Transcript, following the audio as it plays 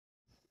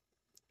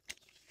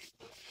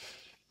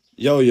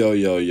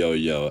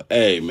Yo.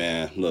 Hey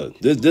man, look,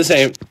 this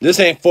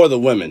ain't for the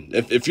women.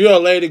 If you're a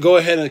lady, go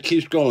ahead and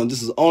keep scrolling.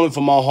 This is only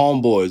for my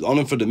homeboys,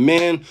 only for the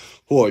men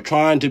who are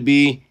trying to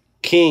be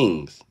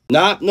kings.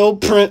 Not no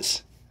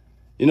prince.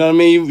 You know what I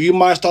mean? You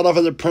might start off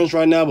as a prince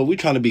right now, but we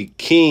trying to be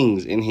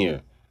kings in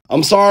here.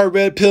 I'm sorry,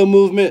 Red Pill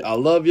Movement. I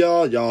love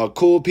y'all. Y'all are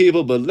cool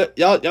people, but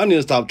y'all need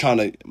to stop trying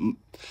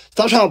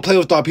to play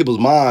with our people's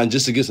minds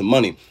just to get some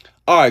money.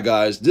 All right,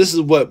 guys, this is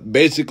what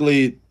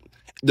basically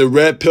the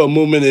Red Pill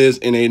Movement is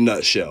in a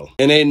nutshell.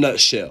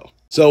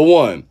 So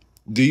one,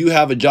 do you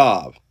have a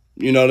job?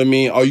 You know what I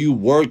mean? Are you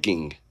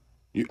working?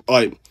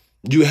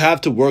 You have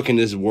to work in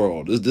this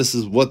world. This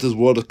is what this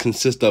world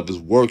consists of, is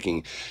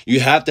working. You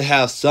have to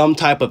have some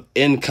type of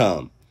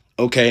income,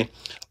 okay?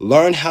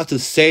 Learn how to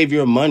save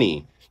your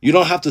money. You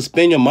don't have to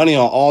spend your money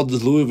on all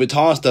this Louis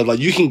Vuitton stuff. Like,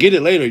 you can get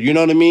it later, you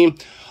know what I mean?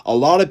 A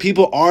lot of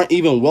people aren't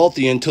even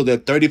wealthy until they're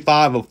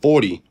 35 or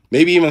 40,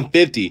 maybe even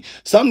 50.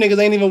 Some niggas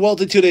ain't even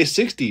wealthy till their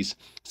 60s.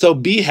 So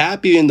be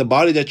happy in the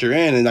body that you're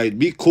in, and like,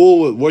 be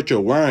cool with what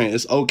you're wearing.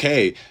 It's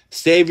okay.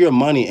 Save your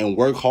money and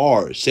work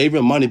hard. Save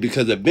your money,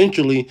 because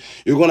eventually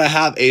you're going to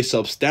have a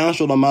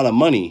substantial amount of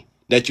money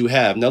that you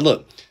have. Now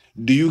look,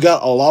 do you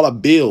got a lot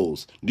of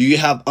bills? Do you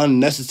have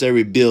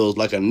unnecessary bills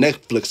like a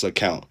Netflix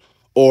account,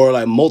 or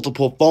like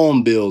multiple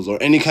phone bills,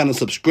 or any kind of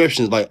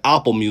subscriptions like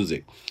Apple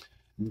Music?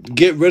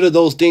 Get rid of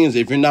those things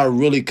if you're not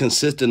really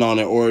consistent on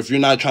it, or if you're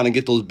not trying to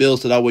get those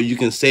bills, so that way you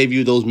can save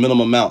you those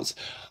minimum amounts.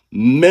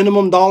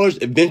 Minimum dollars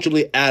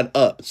eventually add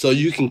up, so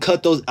you can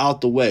cut those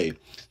out the way.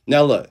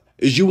 Now look,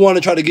 if you want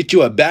to try to get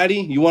you a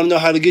baddie, you want to know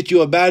how to get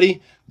you a baddie,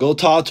 go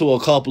talk to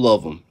a couple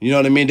of them. You know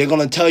what I mean? They're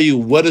going to tell you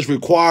what is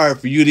required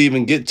for you to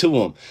even get to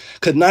them.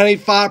 Because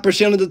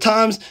 95% of the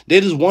times,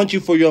 they just want you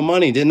for your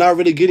money. They're not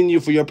really getting you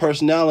for your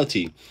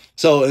personality.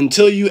 So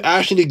until you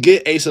actually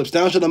get a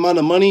substantial amount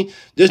of money,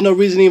 there's no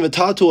reason to even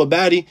talk to a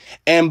baddie.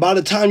 And by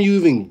the time you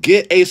even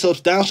get a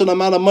substantial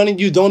amount of money,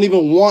 you don't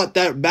even want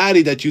that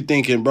baddie that you're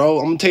thinking, bro.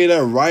 I'm going to tell you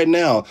that right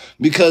now.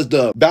 Because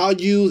the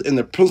values and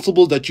the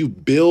principles that you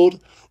build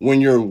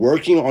when you're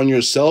working on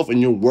yourself and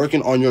you're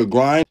working on your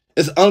grind,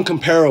 it's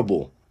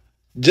uncomparable.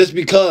 Just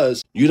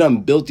because you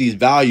done built these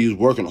values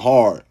working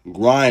hard,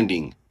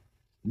 grinding,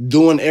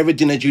 doing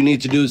everything that you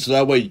need to do, so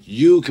that way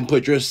you can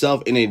put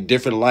yourself in a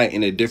different light,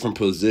 in a different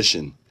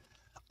position.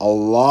 A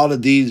lot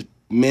of these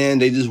men,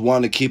 they just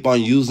want to keep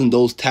on using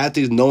those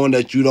tactics, knowing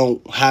that you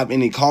don't have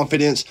any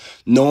confidence,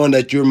 knowing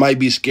that you might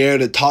be scared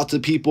to talk to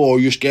people, or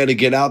you're scared to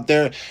get out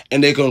there,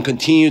 and they're going to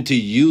continue to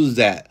use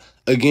that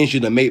against you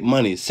to make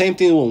money. Same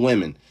thing with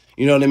women.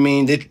 You know what I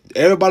mean?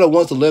 Everybody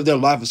wants to live their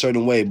life a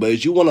certain way, but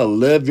if you want to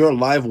live your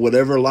life,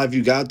 whatever life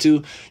you got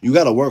to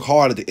work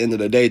hard at the end of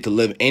the day to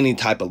live any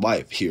type of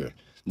life here.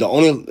 The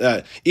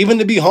only, even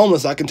to be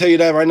homeless, I can tell you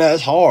that right now,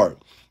 it's hard.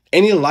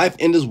 Any life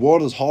in this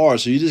world is hard,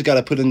 so you just got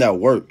to put in that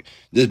work.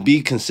 Just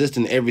be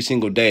consistent every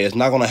single day. It's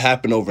not going to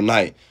happen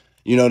overnight.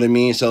 You know what I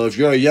mean? So if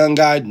you're a young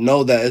guy,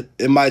 know that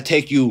it might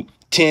take you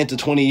 10 to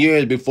 20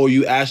 years before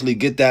you actually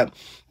get that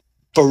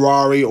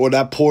Ferrari or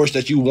that Porsche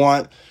that you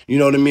want, you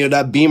know what I mean, or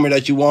that Beamer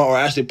that you want, or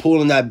actually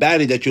pulling that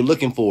baddie that you're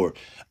looking for.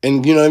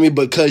 And you know what I mean,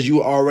 because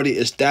you already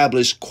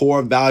established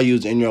core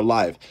values in your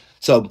life.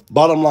 So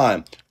bottom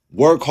line,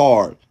 work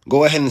hard.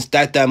 Go ahead and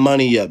stack that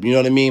money up. You know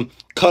what I mean?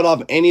 Cut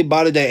off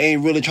anybody that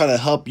ain't really trying to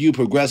help you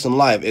progress in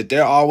life. If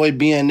they're always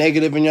being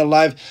negative in your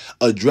life,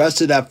 address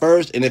it at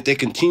first. And if they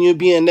continue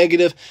being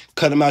negative,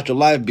 cut them out your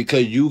life,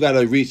 because you got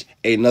to reach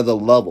another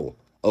level.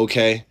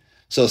 Okay?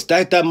 So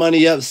stack that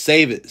money up,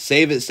 save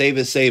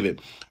it.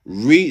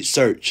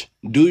 Research.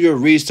 Do your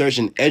research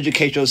and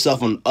educate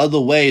yourself on other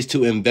ways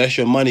to invest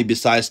your money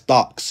besides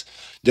stocks.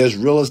 There's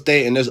real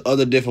estate, and there's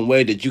other different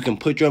ways that you can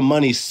put your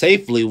money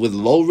safely with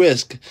low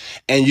risk,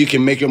 and you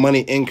can make your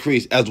money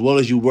increase as well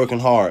as you working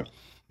hard.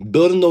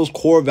 Building those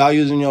core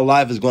values in your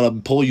life is going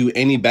to pull you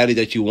any baddie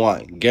that you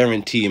want.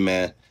 Guarantee,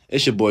 man.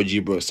 It's your boy G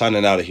Brooks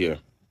signing out of here.